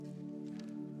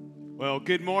Well,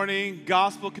 good morning,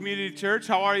 Gospel Community Church.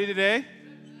 How are you today?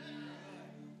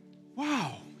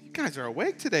 Wow, you guys are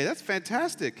awake today. That's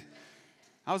fantastic.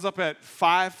 I was up at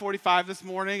 5:45 this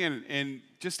morning and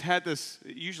just had this,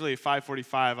 usually at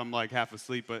 5:45 I'm like half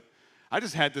asleep, but I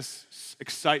just had this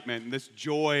excitement and this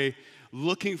joy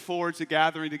looking forward to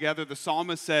gathering together. The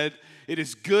psalmist said, "It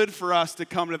is good for us to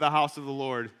come to the house of the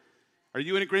Lord." Are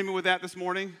you in agreement with that this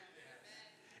morning?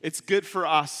 It's good for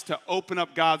us to open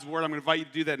up God's Word. I'm going to invite you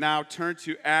to do that now. Turn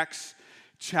to Acts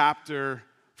chapter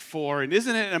 4. And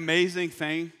isn't it an amazing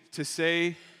thing to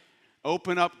say,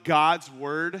 open up God's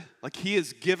Word? Like He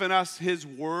has given us His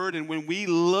Word. And when we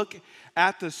look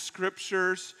at the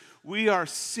Scriptures, we are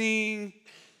seeing,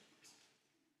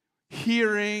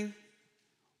 hearing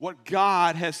what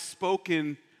God has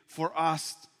spoken for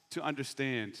us to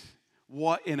understand.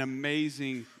 What an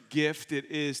amazing gift it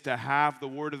is to have the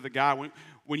Word of the God.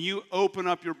 When you open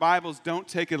up your Bibles, don't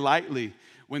take it lightly.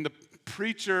 When the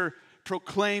preacher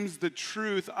proclaims the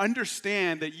truth,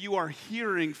 understand that you are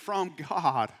hearing from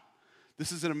God.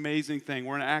 This is an amazing thing.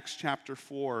 We're in Acts chapter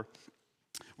 4.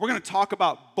 We're going to talk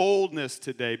about boldness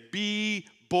today. Be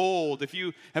bold. If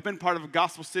you have been part of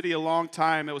Gospel City a long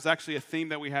time, it was actually a theme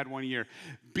that we had one year.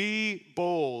 Be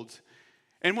bold.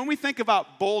 And when we think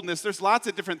about boldness, there's lots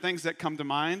of different things that come to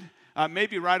mind.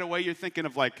 Maybe right away you're thinking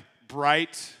of like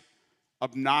bright,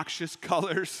 obnoxious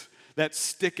colors that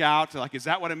stick out. Like, is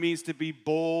that what it means to be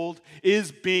bold?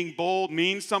 Is being bold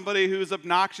mean somebody who's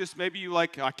obnoxious? Maybe you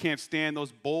like, I can't stand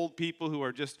those bold people who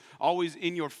are just always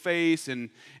in your face, and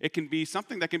it can be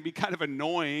something that can be kind of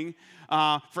annoying.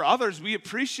 For others, we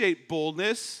appreciate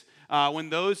boldness. When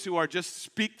those who are just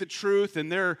speak the truth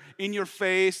and they're in your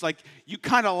face, like you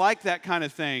kind of like that kind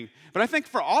of thing. But I think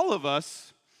for all of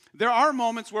us, there are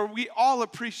moments where we all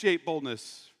appreciate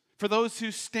boldness. For those who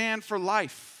stand for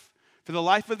life, for the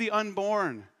life of the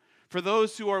unborn, for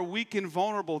those who are weak and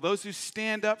vulnerable, those who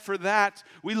stand up for that,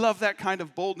 we love that kind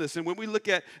of boldness. And when we look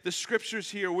at the scriptures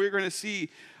here, we're going to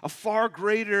see a far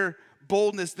greater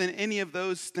boldness than any of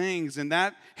those things. And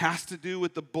that has to do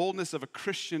with the boldness of a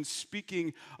Christian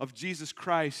speaking of Jesus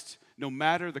Christ, no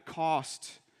matter the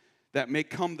cost that may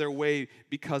come their way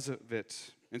because of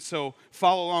it. And so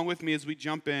follow along with me as we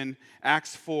jump in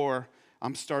Acts 4.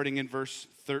 I'm starting in verse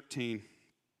 13.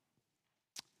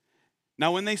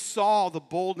 Now when they saw the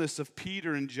boldness of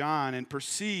Peter and John and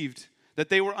perceived that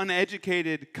they were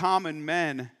uneducated common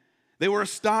men, they were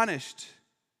astonished.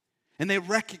 And they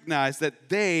recognized that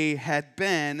they had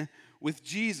been with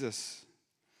Jesus.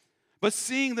 But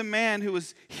seeing the man who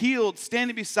was healed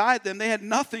standing beside them, they had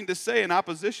nothing to say in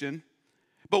opposition.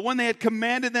 But when they had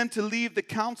commanded them to leave the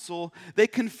council, they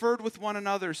conferred with one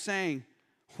another, saying,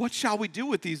 "What shall we do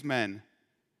with these men?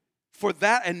 For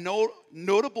that a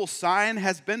notable sign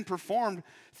has been performed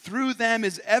through them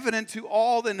is evident to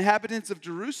all the inhabitants of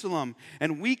Jerusalem,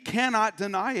 and we cannot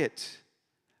deny it.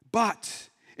 But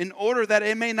in order that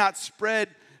it may not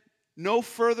spread no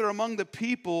further among the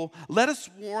people, let us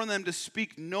warn them to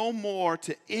speak no more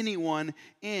to anyone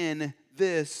in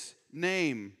this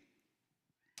name."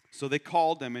 So they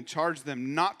called them and charged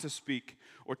them not to speak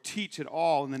or teach at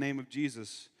all in the name of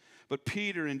Jesus. But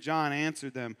Peter and John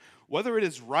answered them, "Whether it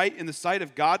is right in the sight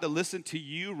of God to listen to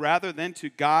you rather than to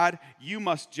God, you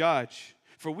must judge.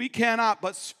 For we cannot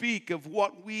but speak of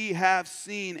what we have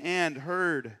seen and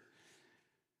heard."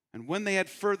 And when they had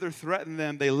further threatened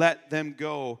them, they let them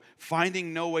go,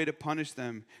 finding no way to punish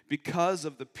them because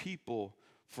of the people,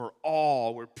 for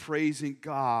all were praising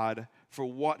God for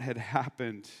what had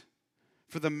happened.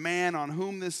 For the man on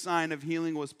whom this sign of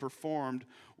healing was performed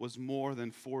was more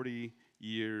than 40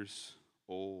 years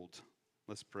old.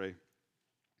 Let's pray.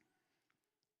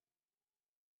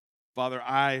 Father,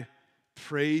 I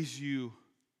praise you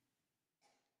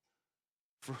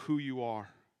for who you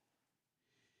are.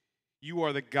 You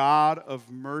are the God of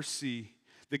mercy,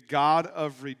 the God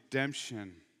of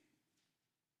redemption,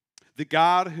 the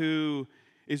God who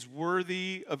is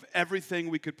worthy of everything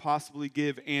we could possibly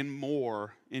give and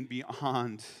more and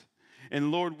beyond. And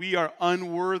Lord, we are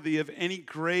unworthy of any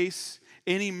grace,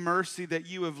 any mercy that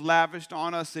you have lavished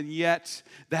on us, and yet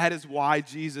that is why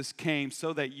Jesus came,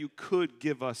 so that you could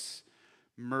give us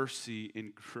mercy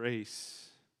and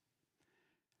grace.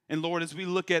 And Lord, as we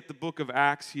look at the book of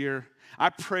Acts here, I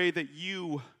pray that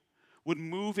you would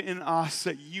move in us,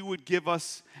 that you would give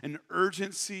us an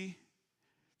urgency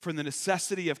for the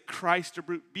necessity of Christ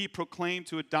to be proclaimed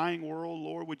to a dying world.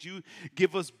 Lord, would you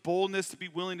give us boldness to be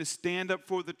willing to stand up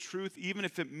for the truth, even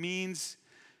if it means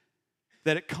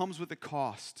that it comes with a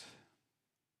cost.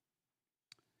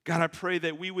 God, I pray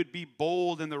that we would be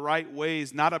bold in the right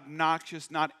ways, not obnoxious,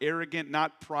 not arrogant,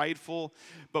 not prideful,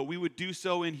 but we would do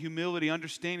so in humility,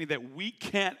 understanding that we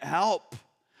can't help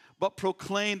but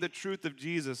proclaim the truth of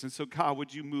Jesus. And so, God,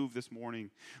 would you move this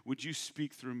morning? Would you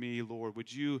speak through me, Lord?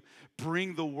 Would you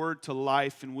bring the word to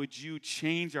life, and would you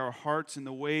change our hearts in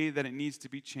the way that it needs to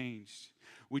be changed?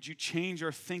 Would you change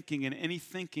our thinking and any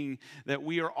thinking that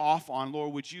we are off on,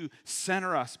 Lord? Would you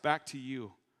center us back to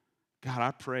you? God,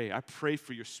 I pray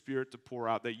for your Spirit to pour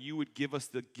out, that you would give us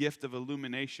the gift of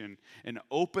illumination and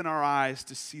open our eyes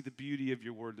to see the beauty of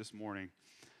your word this morning.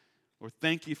 Lord,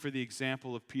 thank you for the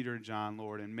example of Peter and John,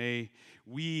 Lord, and may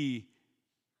we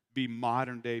be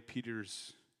modern-day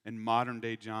Peters and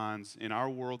modern-day Johns in our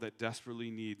world that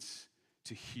desperately needs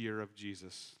to hear of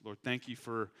Jesus. Lord, thank you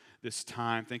for this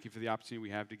time. Thank you for the opportunity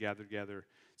we have to gather together.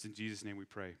 It's in Jesus' name we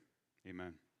pray.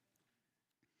 Amen.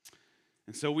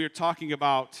 And so we are talking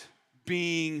about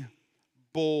being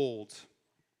bold.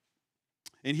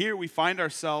 And here we find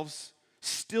ourselves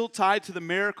still tied to the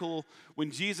miracle when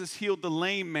Jesus healed the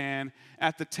lame man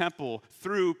at the temple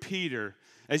through Peter.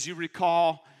 As you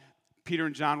recall, Peter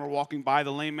and John were walking by.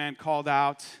 The lame man called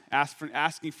out,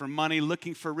 asking for money,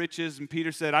 looking for riches. And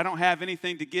Peter said, I don't have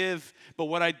anything to give, but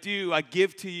what I do, I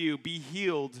give to you. Be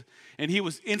healed. And he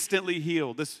was instantly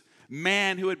healed. This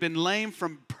man who had been lame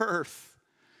from birth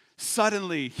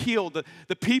suddenly healed.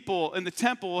 The people in the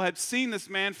temple had seen this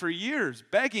man for years,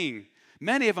 begging.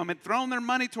 Many of them had thrown their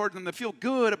money toward him to feel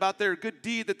good about their good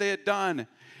deed that they had done.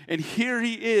 And here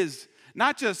he is,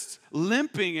 not just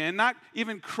limping and not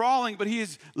even crawling, but he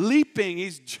is leaping,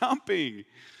 he's jumping.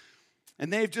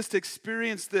 And they've just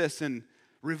experienced this, and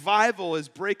revival is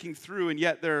breaking through, and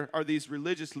yet there are these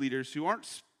religious leaders who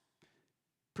aren't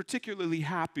particularly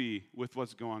happy with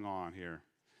what's going on here.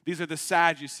 These are the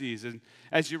Sadducees, and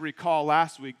as you recall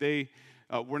last week, they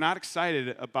were not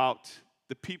excited about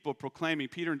the people proclaiming,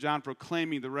 Peter and John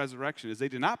proclaiming the resurrection, as they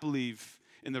did not believe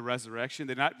in the resurrection.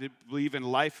 They did not believe in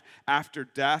life after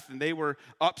death, and they were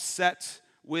upset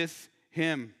with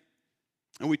him.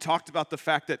 And we talked about the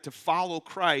fact that to follow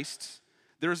Christ,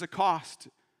 there is a cost.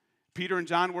 Peter and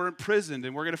John were imprisoned,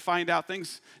 and we're going to find out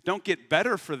things don't get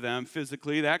better for them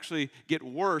physically. They actually get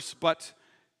worse, but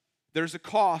there's a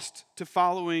cost to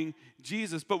following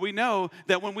Jesus. But we know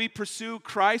that when we pursue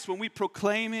Christ, when we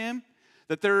proclaim him,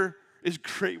 that there is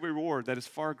great reward that is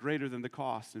far greater than the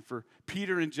cost. And for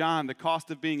Peter and John, the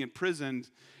cost of being imprisoned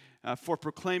for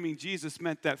proclaiming Jesus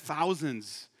meant that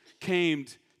thousands came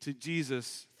to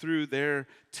Jesus through their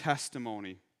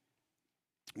testimony.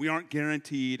 We aren't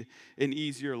guaranteed an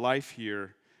easier life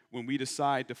here when we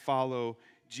decide to follow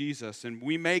Jesus. And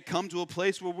we may come to a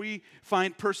place where we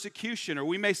find persecution, or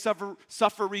we may suffer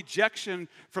rejection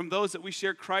from those that we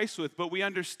share Christ with, but we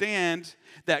understand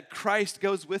that Christ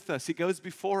goes with us. He goes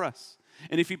before us.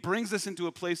 And if he brings us into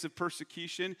a place of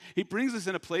persecution, he brings us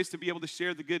in a place to be able to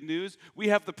share the good news. We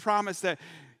have the promise that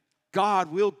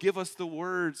God will give us the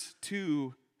words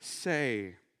to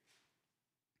say.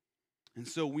 And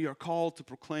so we are called to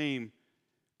proclaim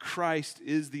Christ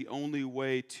is the only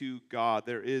way to God.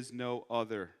 There is no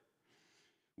other.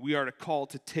 We are called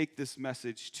to take this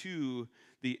message to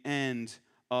the end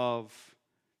of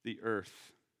the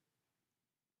earth.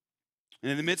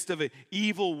 And in the midst of an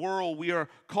evil world, we are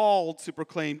called to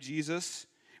proclaim Jesus.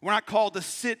 We're not called to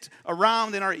sit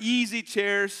around in our easy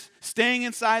chairs, staying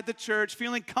inside the church,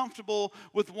 feeling comfortable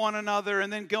with one another,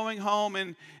 and then going home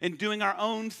and doing our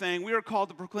own thing. We are called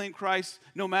to proclaim Christ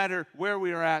no matter where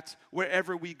we are at,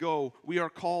 wherever we go. We are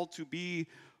called to be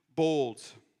bold.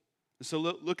 So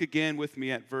look again with me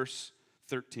at verse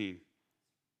 13.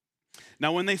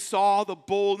 Now, when they saw the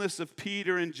boldness of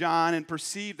Peter and John and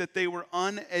perceived that they were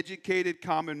uneducated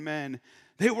common men,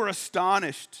 they were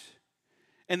astonished.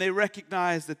 And they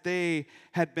recognized that they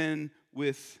had been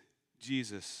with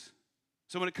Jesus.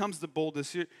 So when it comes to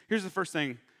boldness, here's the first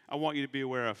thing I want you to be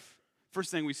aware of.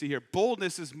 First thing we see here,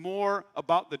 boldness is more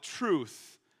about the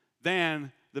truth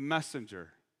than the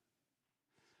messenger.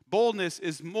 Boldness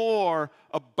is more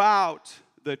about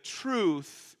the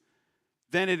truth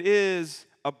than it is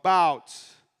about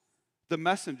the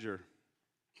messenger.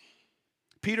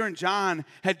 Peter and John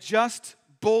had just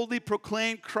boldly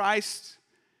proclaimed Christ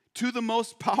to the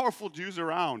most powerful Jews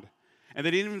around. And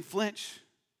they didn't even flinch.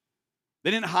 They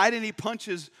didn't hide any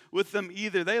punches with them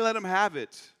either. They let them have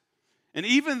it. And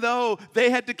even though they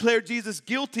had declared Jesus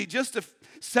guilty just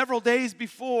several days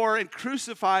before and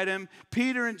crucified him,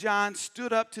 Peter and John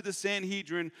stood up to the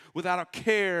Sanhedrin without a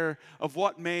care of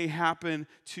what may happen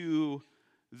to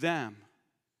them.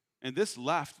 And this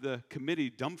left the committee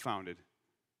dumbfounded.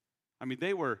 I mean,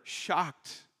 they were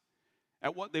shocked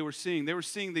at what they were seeing. They were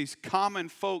seeing these common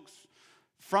folks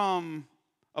from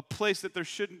a place that there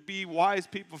shouldn't be wise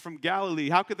people from Galilee?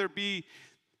 How could there be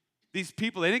these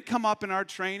people? They didn't come up in our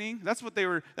training. That's what they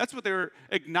were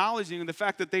acknowledging, the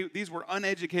fact that these were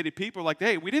uneducated people. Like,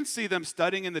 hey, we didn't see them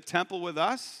studying in the temple with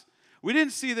us. We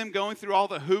didn't see them going through all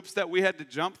the hoops that we had to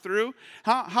jump through.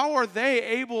 How are they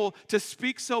able to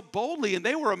speak so boldly? And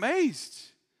they were amazed.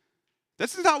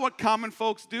 This is not what common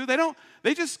folks do.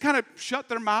 They just kind of shut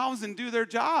their mouths and do their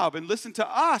job and listen to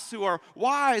us who are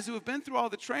wise, who have been through all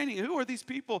the training. Who are these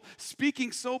people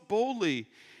speaking so boldly?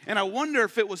 And I wonder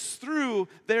if it was through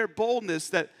their boldness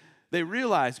that they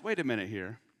realized, wait a minute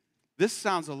here. This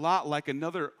sounds a lot like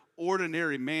another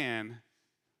ordinary man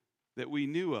that we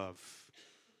knew of.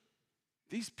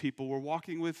 These people were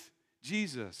walking with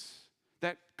Jesus,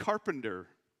 that carpenter.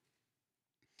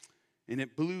 And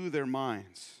it blew their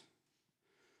minds.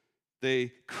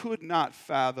 They could not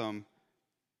fathom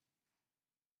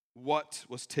what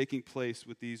was taking place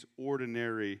with these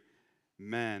ordinary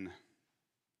men.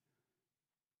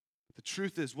 The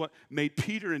truth is, what made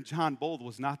Peter and John bold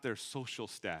was not their social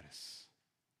status.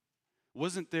 It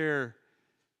wasn't their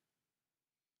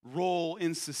role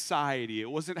in society. It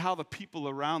wasn't how the people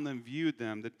around them viewed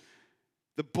them.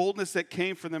 The boldness that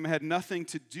came from them had nothing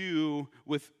to do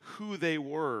with who they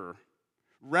were.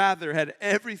 Rather, had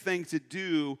everything to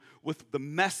do with the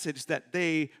message that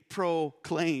they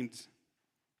proclaimed.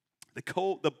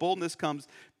 The boldness comes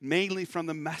mainly from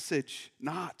the message,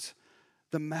 not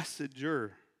the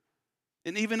messenger.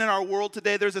 And even in our world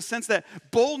today, there's a sense that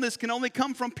boldness can only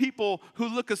come from people who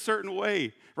look a certain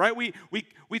way, right?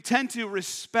 We tend to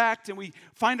respect and we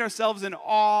find ourselves in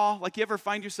awe. Like, you ever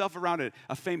find yourself around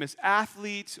a famous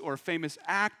athlete or a famous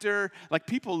actor? Like,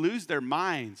 people lose their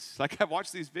minds. Like, I've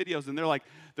watched these videos and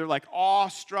they're like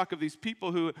awestruck of these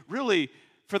people who really,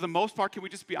 for the most part, can we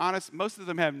just be honest, most of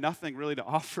them have nothing really to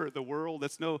offer the world.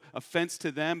 That's no offense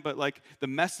to them, but like the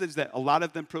message that a lot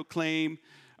of them proclaim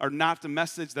are not the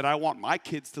message that I want my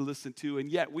kids to listen to,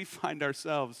 and yet we find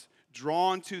ourselves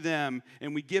drawn to them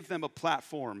and we give them a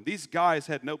platform. These guys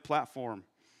had no platform,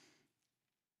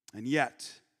 and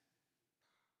yet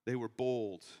they were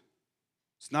bold.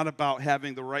 It's not about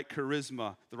having the right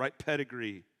charisma, the right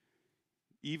pedigree,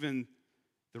 even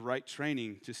the right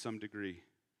training to some degree.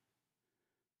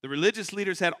 The religious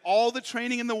leaders had all the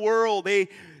training in the world. They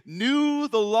knew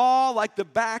the law like the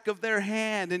back of their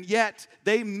hand, and yet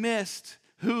they missed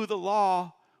who the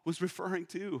law was referring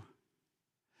to.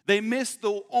 They missed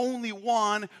the only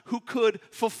one who could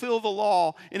fulfill the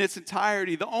law in its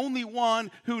entirety, the only one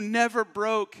who never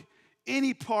broke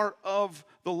any part of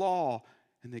the law,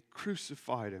 and they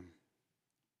crucified him.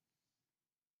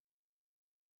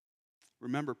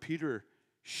 Remember, Peter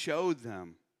showed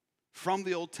them from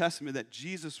the Old Testament that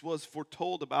Jesus was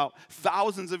foretold about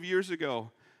thousands of years ago,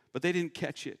 but they didn't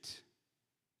catch it.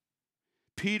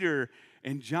 Peter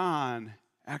and John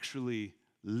actually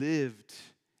lived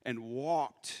and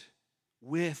walked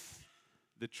with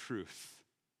the truth.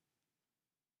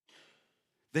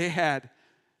 They had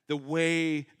the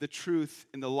way, the truth,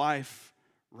 and the life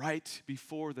right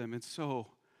before them. And so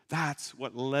that's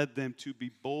what led them to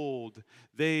be bold.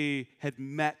 They had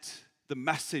met the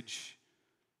message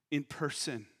in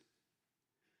person.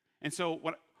 And so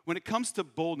when it comes to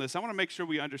boldness, I want to make sure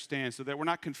we understand so that we're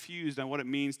not confused on what it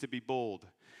means to be bold.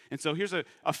 And so here's a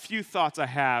few thoughts I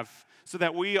have so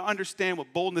that we understand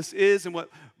what boldness is and what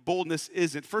boldness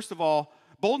isn't. First of all,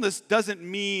 boldness doesn't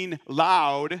mean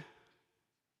loud.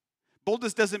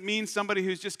 Boldness doesn't mean somebody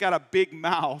who's just got a big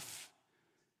mouth,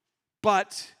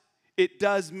 but it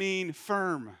does mean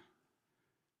firm.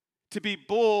 To be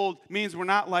bold means we're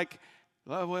not like,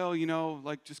 oh, well,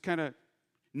 like just kind of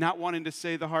not wanting to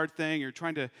say the hard thing or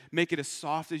trying to make it as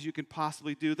soft as you can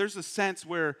possibly do. There's a sense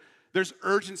where there's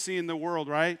urgency in the world,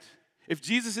 right? If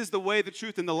Jesus is the way, the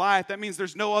truth, and the life, that means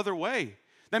there's no other way.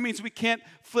 That means we can't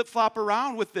flip-flop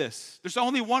around with this. There's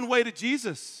only one way to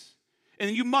Jesus.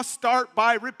 And you must start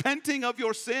by repenting of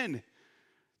your sin.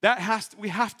 We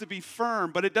have to be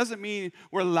firm, but it doesn't mean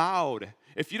we're loud.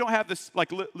 If you don't have this,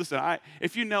 like, listen,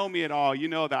 if you know me at all, you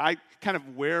know that I kind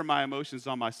of wear my emotions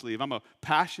on my sleeve. I'm a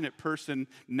passionate person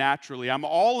naturally. I'm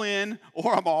all in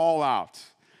or I'm all out.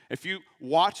 If you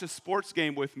watch a sports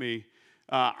game with me,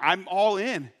 I'm all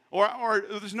in. Or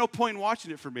there's no point in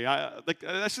watching it for me.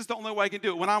 That's just the only way I can do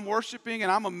it. When I'm worshiping and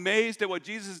I'm amazed at what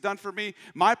Jesus has done for me,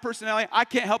 my personality, I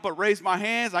can't help but raise my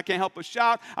hands. I can't help but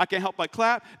shout. I can't help but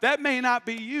clap. That may not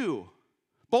be you.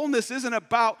 Boldness isn't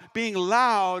about being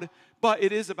loud, but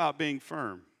it is about being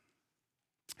firm.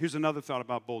 Here's another thought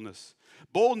about boldness.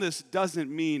 Boldness doesn't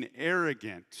mean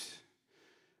arrogant,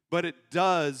 but it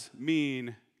does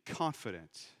mean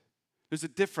confident. There's a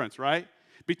difference, right,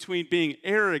 between being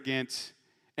arrogant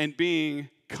and being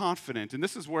confident. And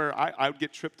this is where I would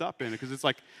get tripped up in it, because it's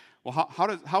like, well,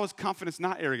 how is confidence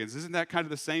not arrogance? Isn't that kind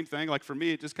of the same thing? Like for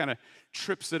me, it just kind of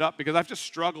trips it up, because I've just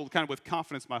struggled kind of with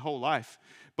confidence my whole life.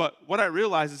 But what I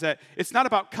realize is that it's not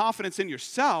about confidence in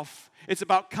yourself. It's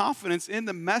about confidence in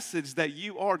the message that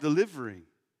you are delivering.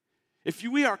 If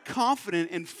we are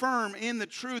confident and firm in the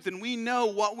truth, and we know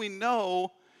what we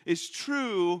know is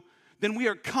true, then we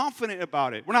are confident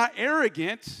about it. We're not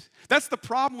arrogant. That's the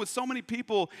problem with so many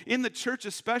people in the church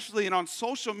especially, and on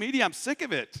social media. I'm sick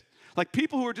of it. Like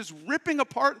people who are just ripping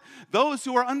apart those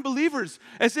who are unbelievers,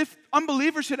 as if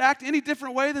unbelievers should act any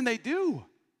different way than they do.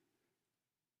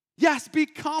 Yes, be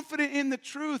confident in the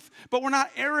truth, but we're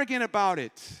not arrogant about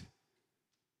it.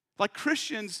 Like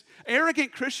Christians,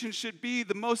 arrogant Christians should be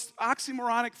the most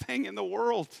oxymoronic thing in the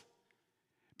world.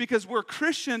 Because we're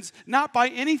Christians not by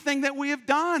anything that we have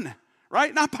done,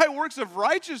 right? Not by works of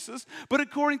righteousness, but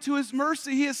according to his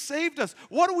mercy, he has saved us.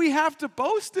 What do we have to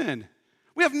boast in?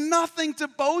 We have nothing to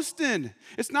boast in.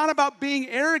 It's not about being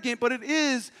arrogant, but it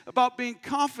is about being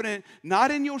confident,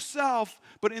 not in yourself,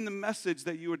 but in the message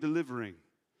that you are delivering.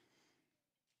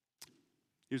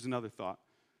 Here's another thought.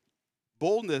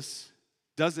 Boldness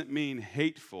doesn't mean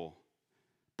hateful,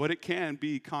 but it can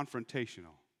be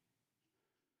confrontational.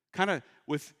 Kind of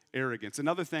with arrogance.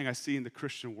 Another thing I see in the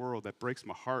Christian world that breaks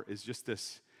my heart is just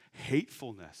this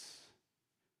hatefulness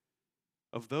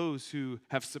of those who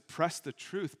have suppressed the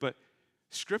truth. But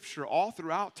Scripture all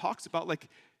throughout talks about, like,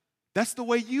 that's the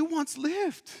way you once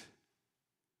lived.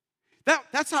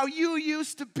 That's how you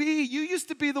used to be. You used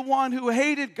to be the one who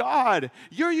hated God.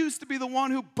 You used to be the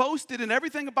one who boasted in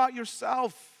everything about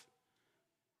yourself.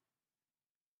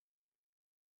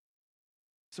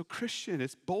 So Christian,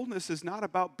 boldness is not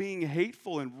about being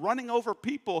hateful and running over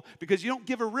people because you don't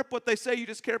give a rip what they say, you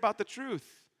just care about the truth.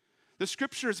 The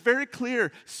Scripture is very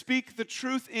clear. Speak the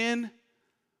truth in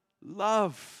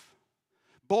love.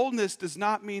 Boldness does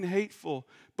not mean hateful,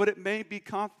 but it may be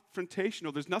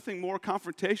confrontational. There's nothing more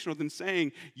confrontational than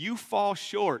saying, you fall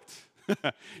short.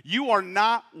 You are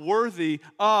not worthy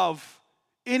of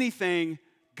anything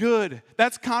good.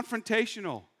 That's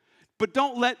confrontational. But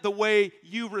don't let the way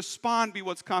you respond be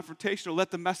what's confrontational. Let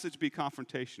the message be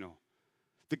confrontational.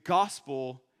 The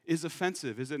gospel is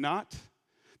offensive, is it not?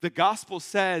 The gospel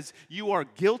says you are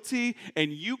guilty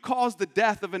and you caused the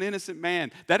death of an innocent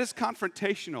man. That is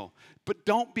confrontational. But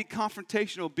don't be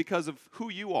confrontational because of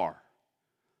who you are.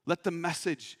 Let the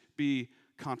message be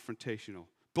confrontational.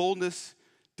 Boldness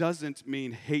doesn't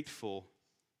mean hateful,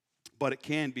 but it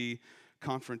can be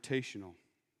confrontational.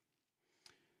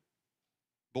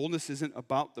 Boldness isn't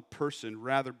about the person.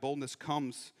 Rather, boldness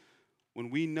comes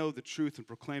when we know the truth and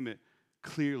proclaim it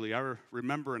clearly. I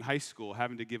remember in high school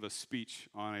having to give a speech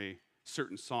on a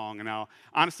certain song. And now,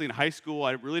 honestly, in high school,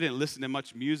 I really didn't listen to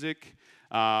much music.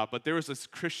 But there was this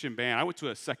Christian band. I went to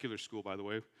a secular school, by the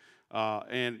way.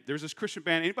 And there was this Christian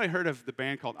band. Anybody heard of the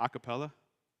band called Acapella?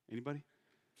 Anybody?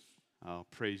 Oh,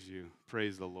 praise you.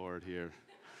 Praise the Lord here.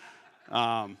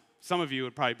 Some of you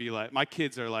would probably be like, my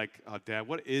kids are like, oh, Dad,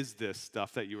 what is this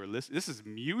stuff that you were listening? This is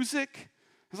music?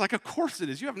 It's like, of course it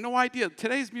is. You have no idea.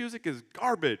 Today's music is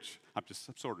garbage. I'm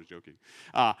sort of joking.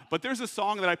 But there's a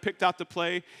song that I picked out to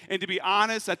play. And to be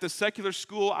honest, at the secular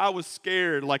school, I was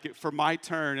scared for my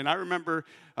turn. And I remember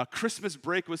Christmas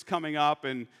break was coming up,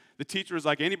 and the teacher was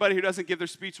like, anybody who doesn't give their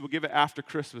speech, will give it after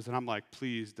Christmas. And I'm like,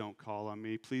 please don't call on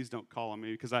me. Please don't call on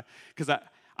me. Because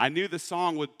I knew the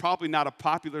song was probably not a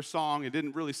popular song. It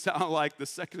didn't really sound like the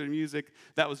secular music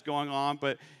that was going on.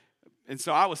 And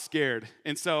so I was scared.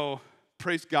 And so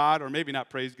praise God, or maybe not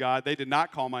praise God, they did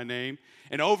not call my name.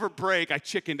 And over break, I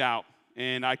chickened out.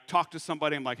 And I talked to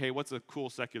somebody. I'm like, hey, what's a cool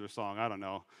secular song? I don't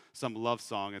know, some love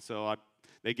song. And so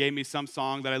they gave me some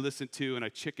song that I listened to, and I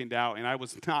chickened out. And I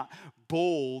was not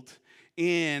bold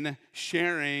in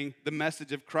sharing the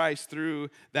message of Christ through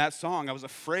that song. I was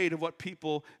afraid of what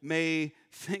people may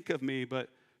think of me, but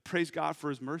praise God for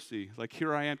his mercy. Like,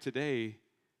 here I am today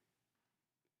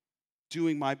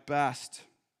doing my best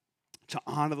to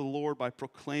honor the Lord by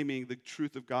proclaiming the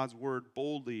truth of God's word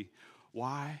boldly.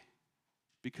 Why?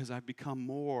 Because I've become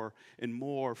more and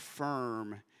more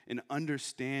firm in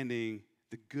understanding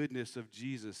the goodness of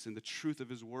Jesus and the truth of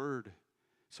his word.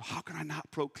 So how can I not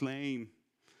proclaim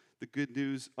the good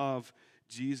news of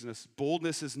Jesus?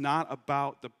 Boldness is not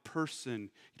about the person.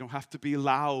 You don't have to be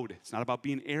loud. It's not about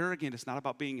being arrogant. It's not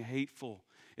about being hateful.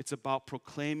 It's about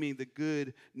proclaiming the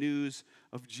good news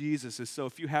of Jesus. And so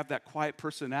if you have that quiet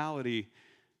personality,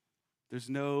 there's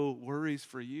no worries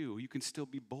for you. You can still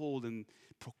be bold in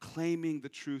proclaiming the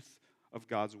truth of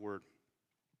God's word.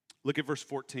 Look at verse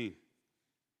 14.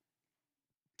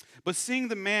 But seeing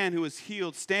the man who was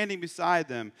healed standing beside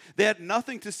them, they had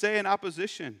nothing to say in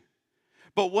opposition.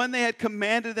 But when they had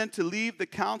commanded them to leave the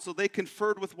council, they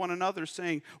conferred with one another,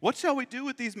 saying, "What shall we do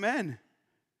with these men?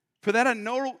 For that a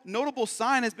notable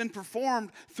sign has been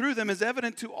performed through them is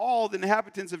evident to all the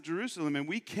inhabitants of Jerusalem, and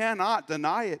we cannot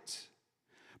deny it.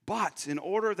 But in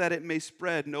order that it may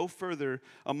spread no further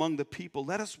among the people,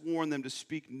 let us warn them to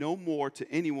speak no more to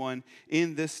anyone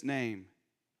in this name."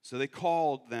 So they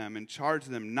called them and charged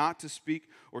them not to speak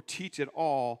or teach at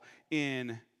all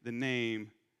in the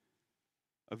name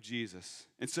of Jesus.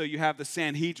 And so you have the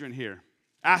Sanhedrin here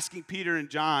asking Peter and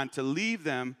John to leave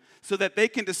them so that they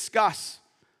can discuss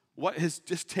what has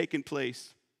just taken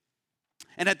place.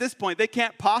 And at this point, they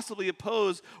can't possibly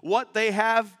oppose what they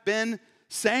have been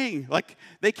saying. Like,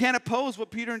 they can't oppose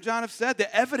what Peter and John have said.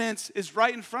 The evidence is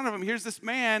right in front of them. Here's this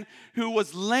man who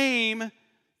was lame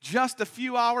just a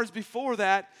few hours before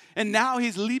that, and now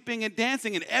he's leaping and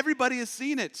dancing, and everybody has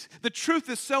seen it. The truth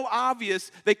is so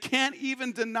obvious, they can't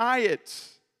even deny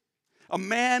it. A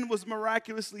man was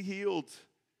miraculously healed.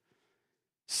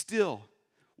 Still,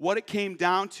 what it came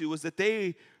down to was that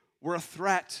they were a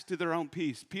threat to their own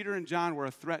peace. Peter and John were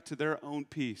a threat to their own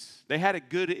peace. They had it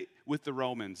good with the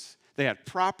Romans. They had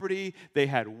property, they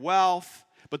had wealth,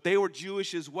 but they were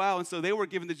Jewish as well, and so they were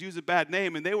giving the Jews a bad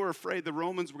name, and they were afraid the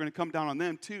Romans were going to come down on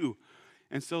them too.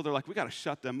 And so they're like, we got to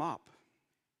shut them up.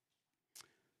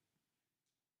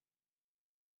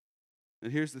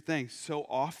 And here's the thing, so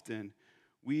often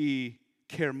we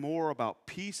care more about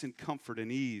peace and comfort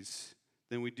and ease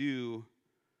than we do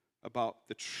about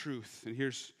the truth. And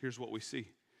here's what we see.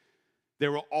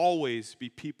 There will always be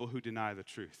people who deny the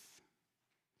truth.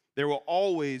 There will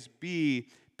always be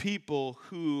people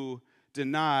who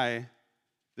deny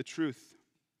the truth.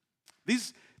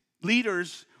 These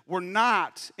leaders were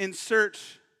not in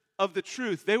search of the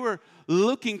truth. They were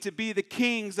looking to be the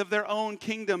kings of their own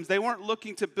kingdoms. They weren't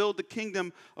looking to build the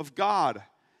kingdom of God.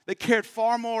 They cared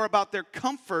far more about their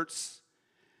comforts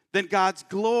than God's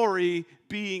glory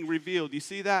being revealed. You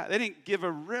see that? They didn't give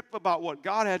a rip about what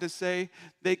God had to say.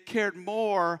 They cared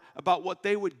more about what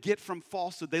they would get from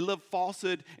falsehood. They loved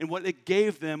falsehood and what it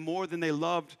gave them more than they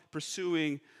loved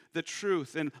pursuing the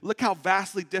truth. And look how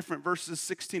vastly different verses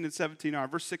 16 and 17 are.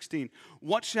 Verse 16,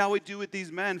 "What shall we do with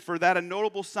these men? For that a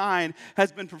notable sign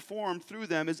has been performed through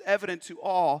them is evident to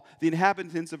all the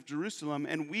inhabitants of Jerusalem,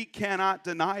 and we cannot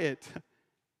deny it."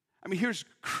 I mean, here's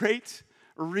great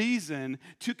reason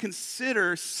to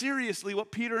consider seriously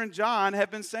what Peter and John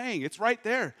have been saying. It's right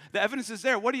there. The evidence is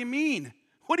there. What do you mean?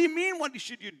 What do you mean, what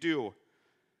should you do?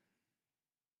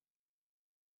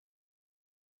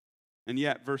 And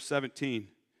yet, verse 17,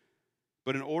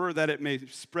 "But in order that it may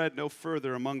spread no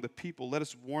further among the people, let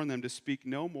us warn them to speak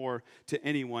no more to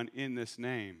anyone in this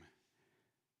name."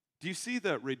 Do you see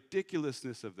the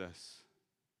ridiculousness of this?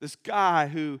 This guy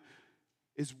who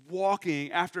is walking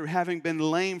after having been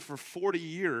lame for 40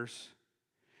 years,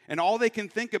 and all they can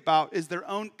think about is their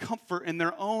own comfort and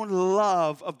their own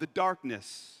love of the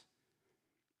darkness.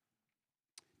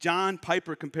 John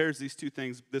Piper compares these two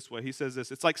things this way. He says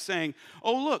this, it's like saying,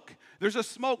 "Oh, look, there's a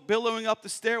smoke billowing up the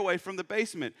stairway from the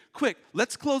basement. Quick,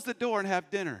 let's close the door and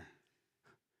have dinner."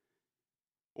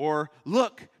 Or,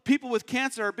 "Look, people with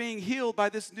cancer are being healed by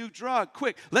this new drug.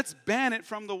 Quick, let's ban it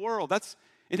from the world." That's,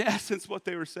 in essence, what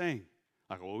they were saying.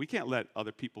 Like, well, we can't let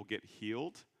other people get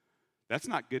healed. That's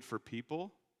not good for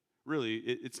people. Really,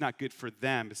 it's not good for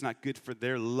them. It's not good for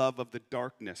their love of the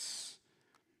darkness.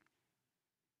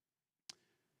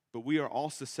 But we are all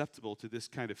susceptible to this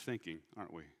kind of thinking,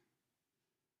 aren't we?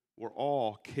 We're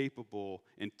all capable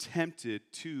and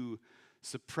tempted to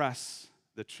suppress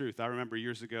the truth. I remember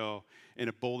years ago in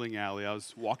a bowling alley, I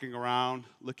was walking around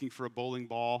looking for a bowling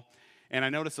ball, and I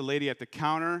noticed a lady at the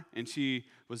counter, and she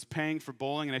was paying for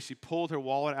bowling, and as she pulled her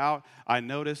wallet out, I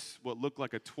noticed what looked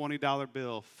like a $20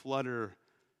 bill flutter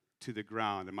to the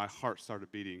ground, and my heart started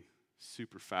beating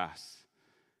super fast.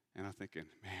 And I'm thinking,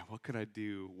 man, what could I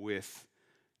do with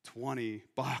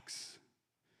 $20?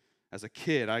 As a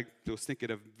kid, I was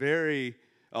thinking of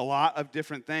a lot of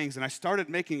different things, and I started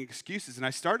making excuses, and I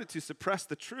started to suppress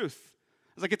the truth.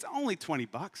 I was like, it's only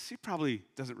 $20. She probably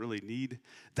doesn't really need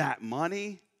that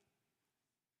money.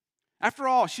 After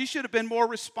all, she should have been more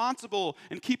responsible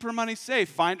and keep her money safe.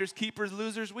 Finders, keepers,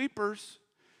 losers, weepers.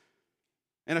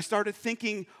 And I started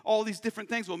thinking all these different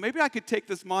things. Well, maybe I could take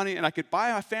this money and I could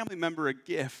buy my family member a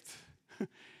gift. Do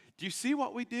you see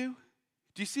what we do?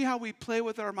 Do you see how we play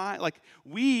with our mind? Like,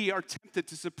 we are tempted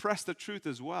to suppress the truth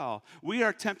as well. We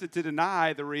are tempted to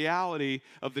deny the reality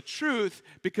of the truth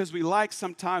because we like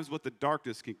sometimes what the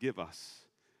darkness can give us.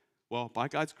 Well, by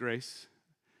God's grace,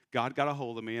 God got a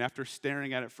hold of me, and after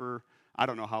staring at it for I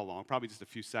don't know how long, probably just a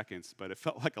few seconds, but it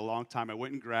felt like a long time. I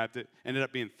went and grabbed it, ended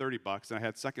up being $30, and I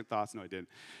had second thoughts. No, I didn't.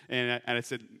 And I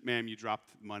said, ma'am, you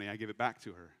dropped money. I give it back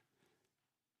to her.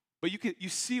 But you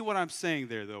see what I'm saying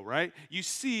there, though, right? You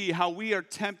see how we are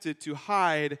tempted to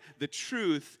hide the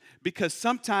truth because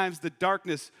sometimes the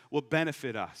darkness will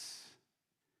benefit us.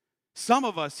 Some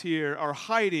of us here are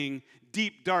hiding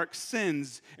deep, dark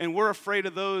sins, and we're afraid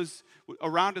of those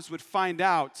around us would find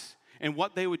out and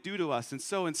what they would do to us. And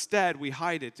so instead, we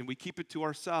hide it and we keep it to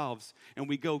ourselves, and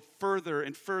we go further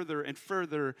and further and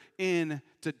further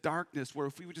into darkness, where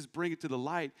if we would just bring it to the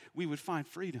light, we would find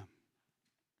freedom.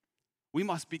 We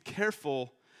must be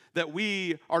careful that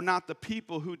we are not the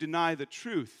people who deny the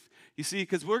truth. You see,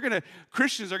 because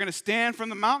Christians are going to stand from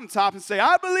the mountaintop and say,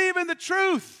 I believe in the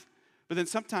truth. But then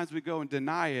sometimes we go and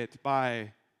deny it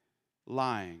by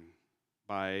lying,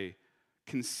 by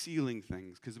concealing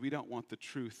things, because we don't want the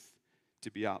truth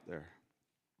to be out there.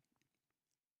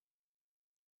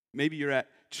 Maybe you're at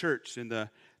church and the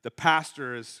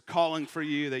pastor is calling for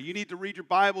you that you need to read your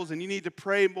Bibles and you need to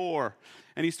pray more.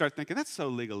 And you start thinking, that's so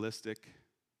legalistic.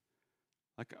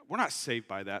 Like, we're not saved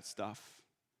by that stuff.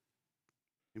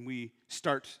 And we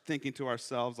start thinking to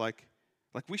ourselves like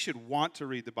we should want to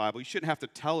read the Bible. You shouldn't have to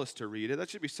tell us to read it. That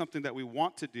should be something that we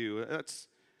want to do. That's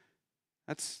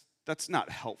not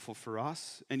helpful for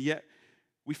us. And yet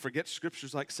we forget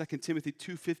scriptures like 2 Timothy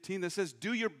 2:15 that says,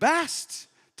 do your best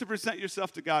to present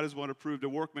yourself to God as one approved, a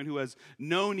workman who has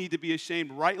no need to be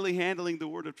ashamed, rightly handling the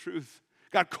word of truth.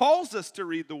 God calls us to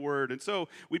read the word, and so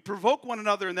we provoke one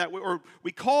another in that way, or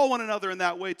we call one another in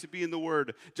that way to be in the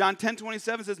word. John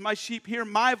 10:27 says, my sheep hear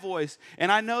my voice,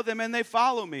 and I know them, and they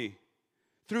follow me.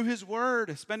 Through his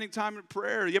word, spending time in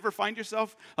prayer. You ever find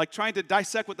yourself like trying to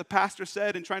dissect what the pastor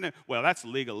said and trying to, well, that's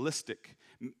legalistic.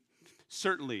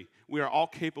 Certainly, we are all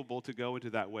capable to go into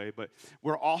that way, but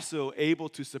we're also able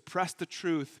to suppress the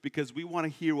truth because we want to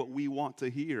hear what we want to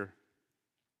hear.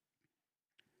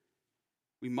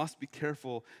 We must be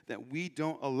careful that we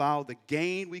don't allow the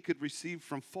gain we could receive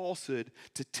from falsehood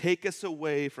to take us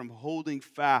away from holding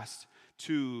fast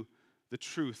to the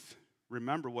truth.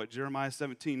 Remember what Jeremiah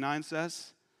 17:9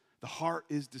 says? The heart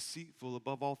is deceitful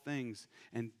above all things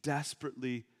and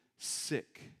desperately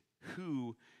sick.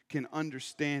 Who can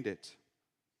understand it?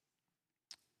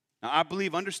 Now, I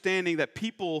believe understanding that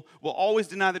people will always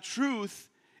deny the truth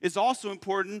is also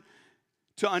important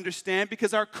to understand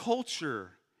because our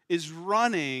culture is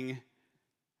running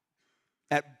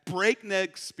at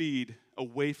breakneck speed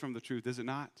away from the truth, is it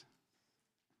not?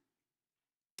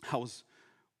 I was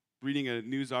reading a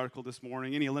news article this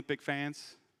morning. Any Olympic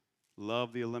fans?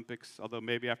 Love the Olympics, although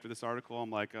maybe after this article I'm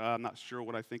like, I'm not sure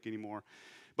what I think anymore.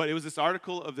 But it was this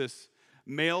article of this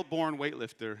male-born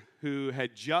weightlifter who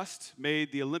had just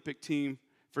made the Olympic team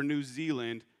for New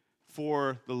Zealand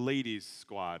for the ladies'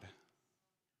 squad.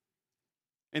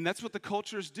 And that's what the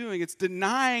culture is doing. It's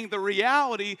denying the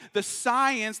reality, the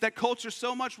science that culture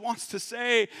so much wants to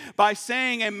say by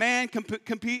saying a man can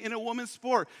compete in a woman's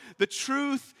sport. The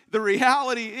truth, the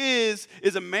reality is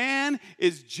a man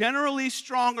is generally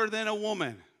stronger than a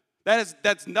woman.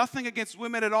 That's nothing against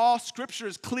women at all. Scripture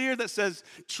is clear that says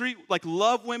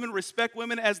love women, respect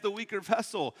women as the weaker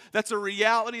vessel. That's a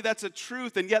reality, that's a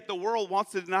truth, and yet the world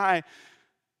wants to deny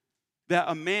that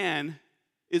a man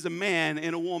is a man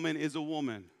and a woman is a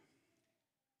woman.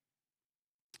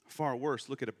 Far worse,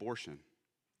 look at abortion.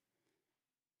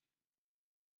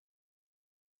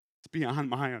 It's beyond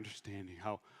my understanding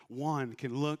how one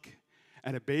can look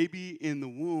at a baby in the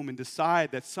womb and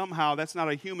decide that somehow that's not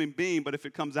a human being, but if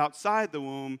it comes outside the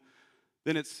womb,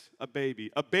 then it's a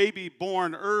baby. A baby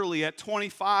born early at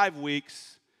 25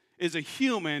 weeks is a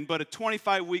human, but a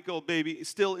 25-week-old baby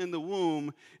still in the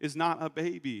womb is not a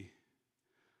baby.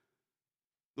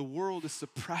 The world is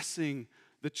suppressing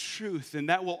the truth, and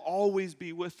that will always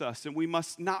be with us, and we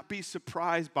must not be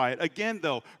surprised by it. Again,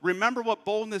 though, remember what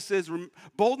boldness is.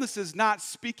 Boldness is not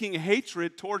speaking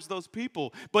hatred towards those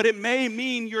people, but it may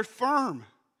mean you're firm.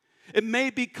 It may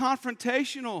be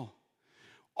confrontational.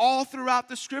 All throughout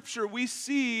the Scripture, we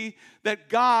see that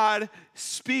God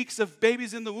speaks of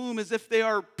babies in the womb as if they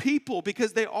are people,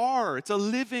 because they are. It's a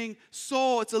living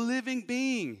soul. It's a living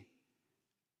being.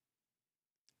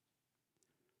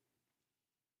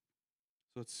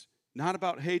 So it's not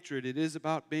about hatred, it is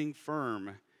about being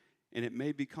firm, and it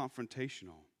may be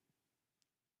confrontational.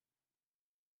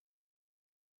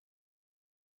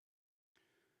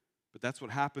 But that's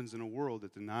what happens in a world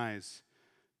that denies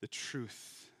the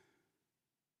truth.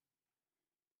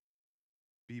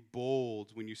 Be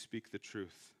bold when you speak the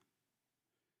truth.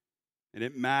 And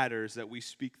it matters that we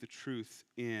speak the truth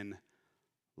in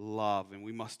love, and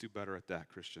we must do better at that,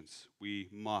 Christians. We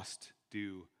must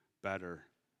do better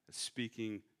at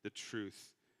speaking the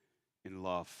truth in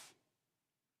love.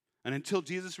 And until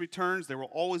Jesus returns, there will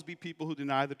always be people who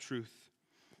deny the truth.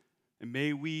 And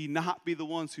may we not be the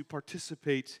ones who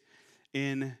participate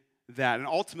in that. And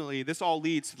ultimately, this all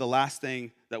leads to the last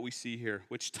thing that we see here,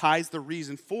 which ties the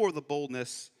reason for the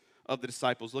boldness of the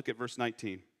disciples. Look at verse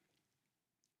 19.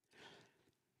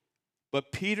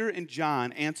 But Peter and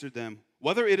John answered them,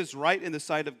 "Whether it is right in the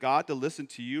sight of God to listen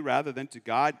to you rather than to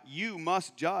God, you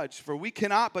must judge, for we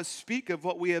cannot but speak of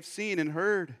what we have seen and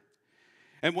heard."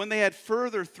 And when they had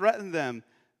further threatened them,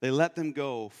 they let them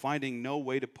go, finding no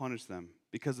way to punish them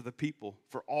because of the people.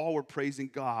 For all were praising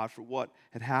God for what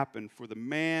had happened. For the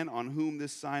man on whom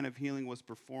this sign of healing was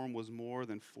performed was more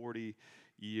than 40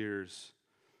 years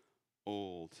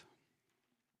old.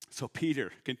 So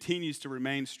Peter continues to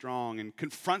remain strong and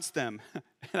confronts them.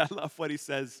 And I love what he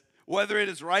says. Whether it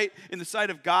is right in the sight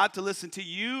of God to listen to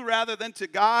you rather than to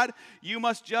God, you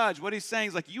must judge. What he's saying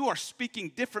is like, you are speaking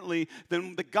differently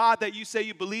than the God that you say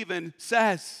you believe in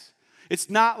says. It's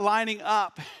not lining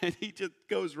up. And he just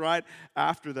goes right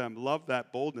after them. Love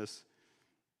that boldness.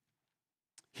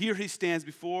 Here he stands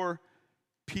before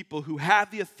people who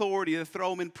have the authority to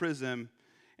throw him in prison,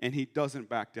 and he doesn't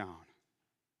back down.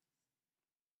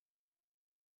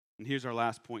 And here's our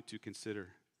last point to consider.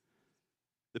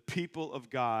 The people of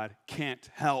God can't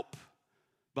help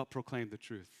but proclaim the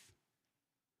truth.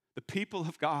 The people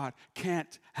of God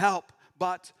can't help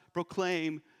but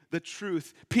proclaim the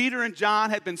truth. Peter and John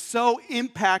had been so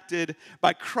impacted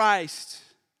by Christ.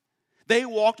 They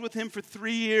walked with him for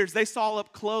 3 years. They saw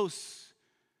up close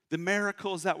the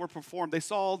miracles that were performed. They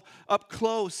saw up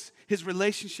close his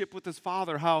relationship with his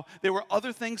Father, how there were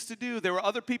other things to do. There were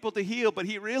other people to heal, but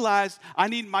he realized, I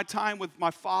need my time with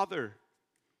my Father.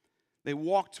 They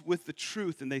walked with the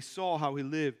truth, and they saw how he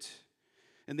lived,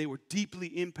 and they were deeply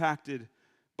impacted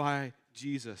by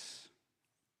Jesus.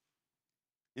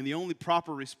 And the only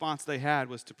proper response they had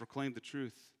was to proclaim the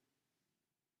truth.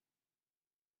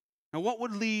 Now, what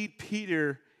would lead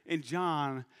Peter and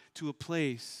John to a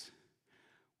place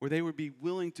where they would be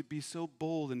willing to be so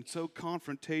bold and so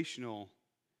confrontational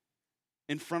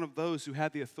in front of those who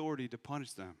had the authority to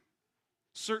punish them?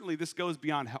 Certainly, this goes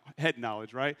beyond head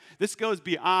knowledge, right? This goes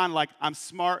beyond, like, I'm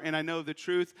smart and I know the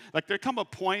truth. Like, there come a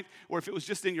point where if it was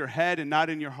just in your head and not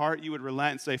in your heart, you would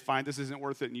relent and say, fine, this isn't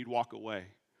worth it, and you'd walk away.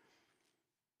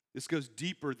 This goes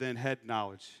deeper than head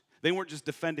knowledge. They weren't just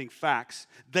defending facts.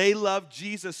 They loved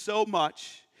Jesus so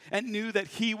much and knew that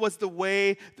he was the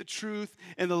way, the truth,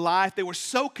 and the life. They were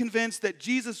so convinced that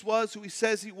Jesus was who he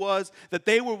says he was that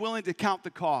they were willing to count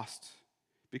the cost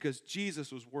because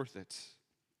Jesus was worth it.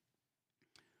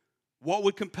 What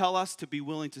would compel us to be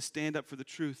willing to stand up for the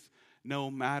truth no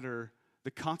matter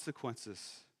the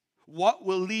consequences? What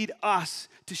will lead us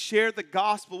to share the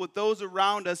gospel with those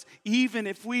around us even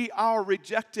if we are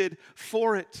rejected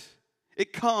for it?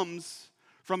 It comes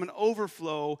from an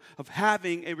overflow of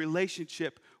having a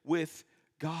relationship with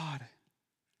God.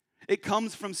 It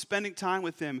comes from spending time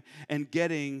with him and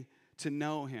getting to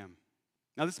know him.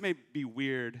 Now, this may be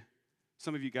weird.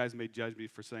 Some of you guys may judge me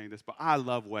for saying this, but I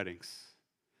love weddings.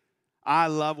 I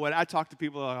love weddings. I talk to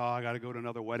people like, oh, I got to go to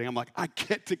another wedding. I'm like, I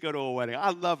get to go to a wedding.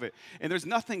 I love it. And there's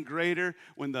nothing greater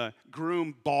when the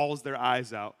groom bawls their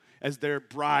eyes out as their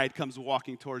bride comes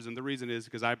walking towards them. The reason is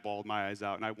because I bawled my eyes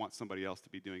out and I want somebody else to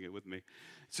be doing it with me.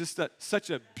 It's just such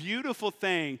a beautiful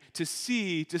thing to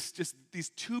see just these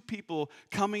two people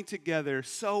coming together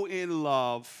so in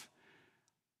love.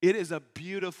 It is a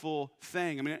beautiful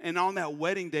thing. I mean, and on that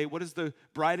wedding day, what does the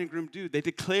bride and groom do? They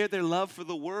declare their love for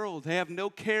the world. They have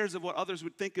no cares of what others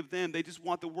would think of them. They just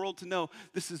want the world to know,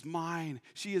 this is mine.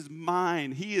 She is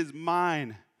mine. He is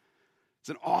mine. It's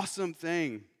an awesome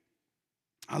thing.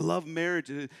 I love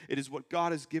marriage. It is what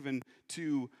God has given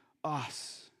to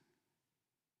us.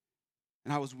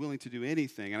 And I was willing to do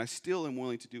anything, and I still am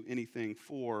willing to do anything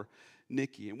for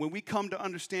Nikki. And when we come to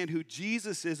understand who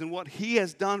Jesus is and what he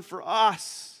has done for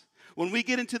us, when we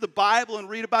get into the Bible and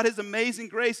read about his amazing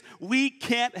grace, we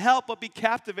can't help but be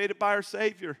captivated by our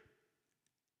Savior.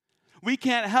 We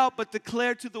can't help but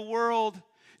declare to the world,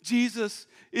 Jesus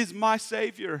is my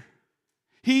Savior.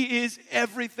 He is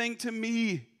everything to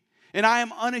me, and I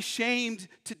am unashamed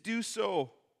to do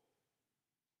so.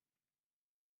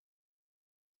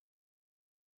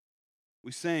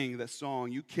 We sang that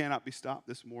song, You Cannot Be Stopped,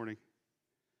 this morning.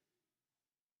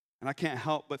 And I can't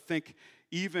help but think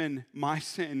even my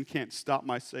sin can't stop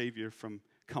my Savior from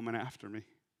coming after me.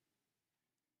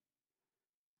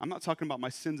 I'm not talking about my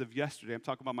sins of yesterday. I'm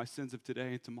talking about my sins of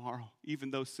today and tomorrow. Even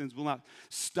those sins will not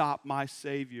stop my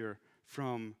Savior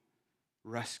from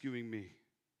rescuing me.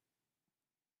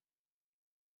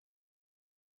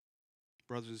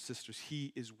 brothers and sisters,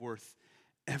 he is worth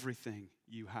everything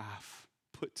you have.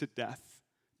 Put to death,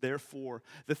 therefore,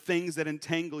 the things that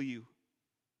entangle you.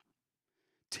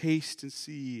 Taste and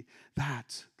see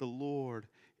that the Lord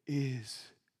is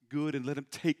good, and let him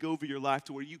take over your life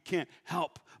to where you can't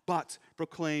help but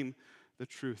proclaim the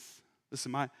truth.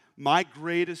 Listen, my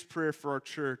greatest prayer for our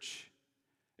church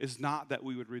is not that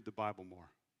we would read the Bible more.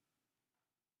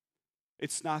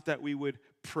 It's not that we would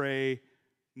pray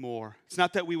more. It's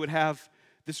not that we would have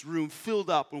this room filled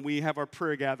up when we have our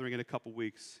prayer gathering in a couple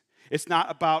weeks. It's not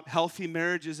about healthy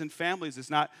marriages and families. It's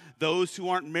not those who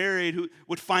aren't married who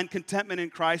would find contentment in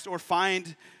Christ or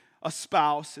find a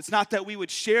spouse. It's not that we would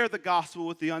share the gospel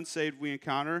with the unsaved we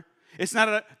encounter. It's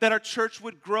not that our church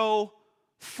would grow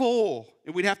full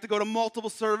and we'd have to go to multiple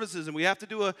services and we have to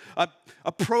do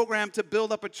a program to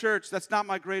build up a church. That's not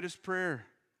my greatest prayer.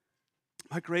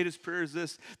 My greatest prayer is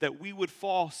this, that we would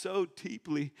fall so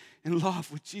deeply in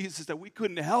love with Jesus that we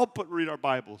couldn't help but read our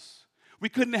Bibles. We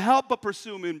couldn't help but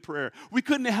pursue him in prayer. We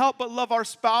couldn't help but love our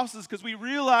spouses because we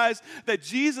realize that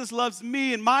Jesus loves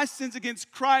me and my sins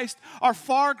against Christ are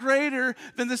far greater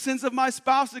than the sins of my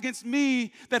spouse against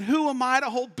me, that who am I to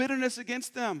hold bitterness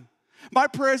against them? My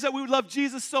prayer is that we would love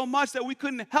Jesus so much that we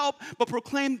couldn't help but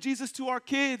proclaim Jesus to our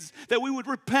kids, that we would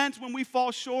repent when we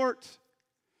fall short.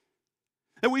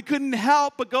 That we couldn't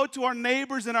help but go to our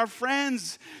neighbors and our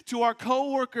friends, to our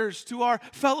coworkers, to our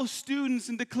fellow students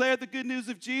and declare the good news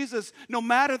of Jesus, no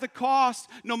matter the cost,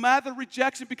 no matter the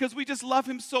rejection, because we just love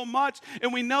him so much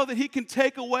and we know that he can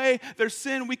take away their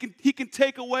sin. He can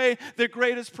take away their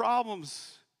greatest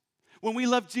problems. When we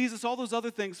love Jesus, all those other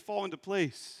things fall into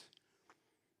place.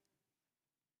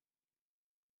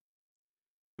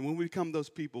 And when we become those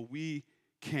people, we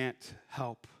can't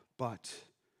help but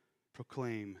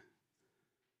proclaim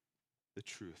the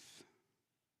truth.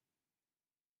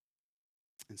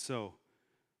 And so,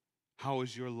 how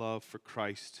is your love for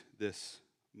Christ this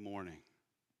morning?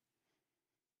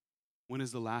 When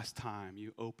is the last time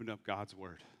you opened up God's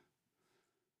word?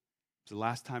 Was the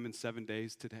last time in 7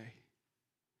 days today?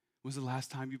 When was the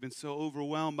last time you've been so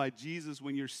overwhelmed by Jesus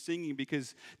when you're singing?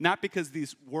 Not because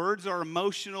these words are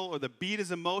emotional or the beat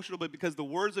is emotional, but because the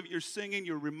words of your singing,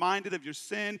 you're reminded of your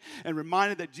sin and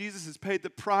reminded that Jesus has paid the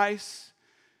price.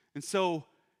 And so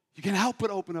you can help but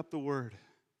open up the Word.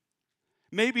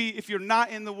 Maybe if you're not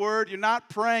in the Word, you're not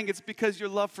praying, it's because your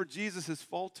love for Jesus has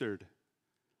faltered.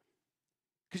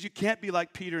 Because you can't be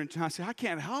like Peter and John, say, I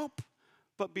can't help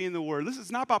but be in the Word. Listen,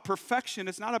 it's not about perfection.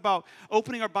 It's not about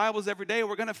opening our Bibles every day.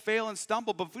 We're going to fail and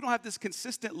stumble, but if we don't have this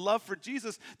consistent love for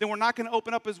Jesus, then we're not going to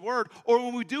open up his Word. Or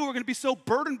when we do, we're going to be so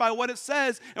burdened by what it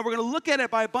says, and we're going to look at it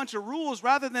by a bunch of rules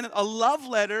rather than a love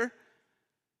letter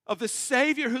of the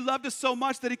Savior who loved us so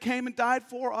much that he came and died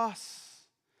for us.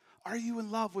 Are you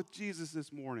in love with Jesus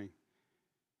this morning?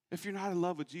 If you're not in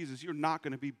love with Jesus, you're not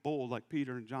going to be bold like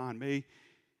Peter and John. May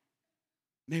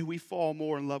we fall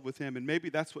more in love with him, and maybe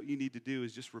that's what you need to do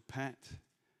is just repent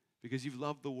because you've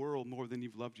loved the world more than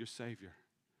you've loved your Savior.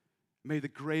 May the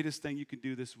greatest thing you can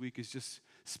do this week is just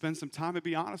spend some time and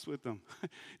be honest with them.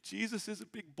 Jesus is a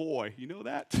big boy. You know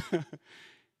that?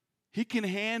 He can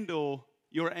handle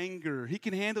your anger. He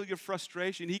can handle your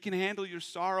frustration. He can handle your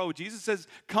sorrow. Jesus says,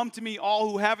 come to me, all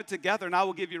who have it together, and I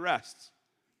will give you rest.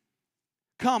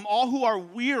 Come, all who are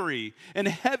weary and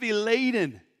heavy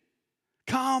laden.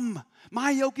 Come.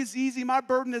 My yoke is easy. My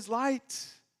burden is light.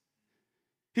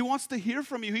 He wants to hear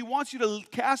from you. He wants you to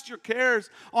cast your cares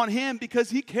on him because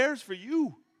he cares for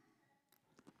you.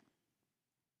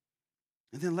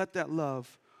 And then let that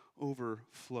love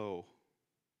overflow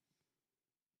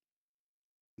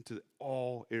into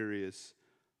all areas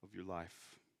of your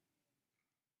life.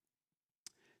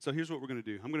 So here's what we're going to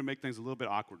do. I'm going to make things a little bit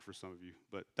awkward for some of you,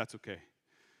 but that's okay.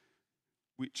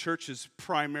 Church is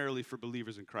primarily for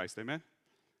believers in Christ, amen?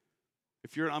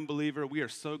 If you're an unbeliever, we are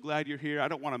so glad you're here. I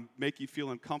don't want to make you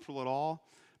feel uncomfortable at all,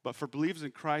 but for believers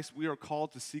in Christ, we are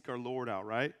called to seek our Lord out,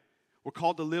 right? We're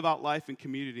called to live out life in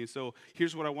community. And so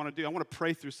here's what I want to do. I want to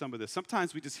pray through some of this.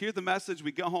 Sometimes we just hear the message,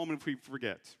 we go home and we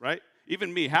forget, right?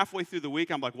 Even me, halfway through the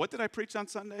week, I'm like, what did I preach on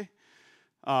Sunday?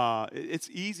 It's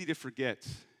easy to forget.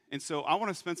 And so I want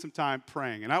to spend some time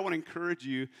praying. And I want to encourage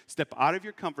you, step out of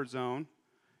your comfort zone,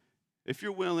 if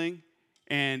you're willing,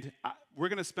 and we're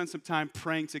going to spend some time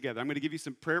praying together. I'm going to give you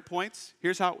some prayer points.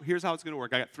 Here's how it's going to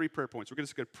work. I got 3 prayer points. We're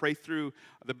just going to pray through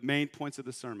the main points of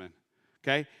the sermon,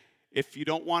 okay? If you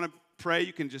don't want to pray,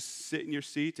 you can just sit in your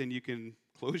seat and you can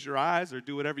close your eyes or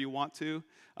do whatever you want to.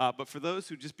 But for those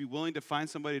who just be willing to find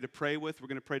somebody to pray with, we're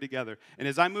going to pray together. And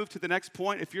as I move to the next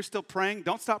point, if you're still praying,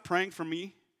 don't stop praying for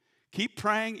me. Keep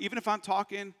praying, even if I'm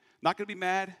talking. Not going to be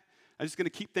mad. I'm just going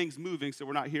to keep things moving so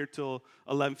we're not here till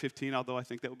 11:15, although I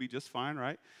think that would be just fine,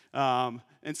 right?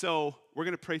 And so we're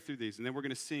going to pray through these, and then we're going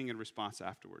to sing in response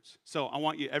afterwards. So I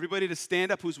want everybody to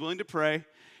stand up who's willing to pray,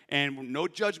 and no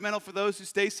judgmental for those who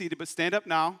stay seated, but stand up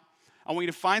now. I want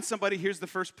you to find somebody. Here's the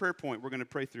first prayer point we're going to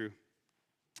pray through.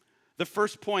 The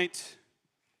first point,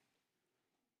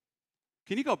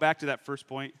 can you go back to that first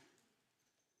point?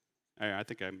 All right, I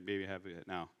think I maybe have it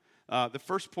now. The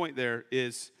first point there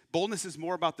is boldness is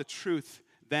more about the truth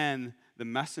than the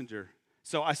messenger.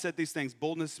 So I said these things.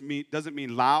 Boldness doesn't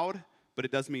mean loud, but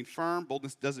it does mean firm.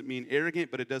 Boldness doesn't mean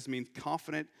arrogant, but it does mean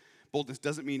confident. Boldness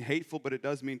doesn't mean hateful, but it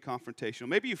does mean confrontational.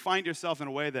 Maybe you find yourself in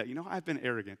a way that, I've been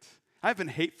arrogant. I've been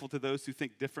hateful to those who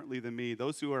think differently than me,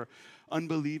 those who are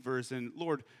unbelievers. And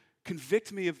Lord,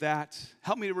 convict me of that.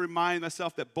 Help me to remind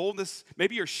myself that boldness,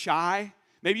 maybe you're shy.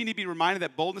 Maybe you need to be reminded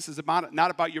that boldness is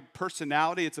not about your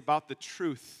personality, it's about the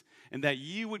truth, and that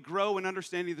you would grow in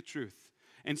understanding the truth.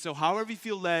 And so however you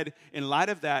feel led, in light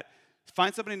of that,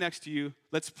 find somebody next to you.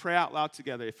 Let's pray out loud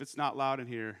together. If it's not loud in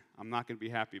here, I'm not going to be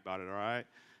happy about it, all right?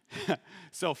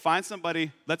 So find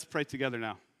somebody. Let's pray together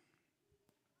now.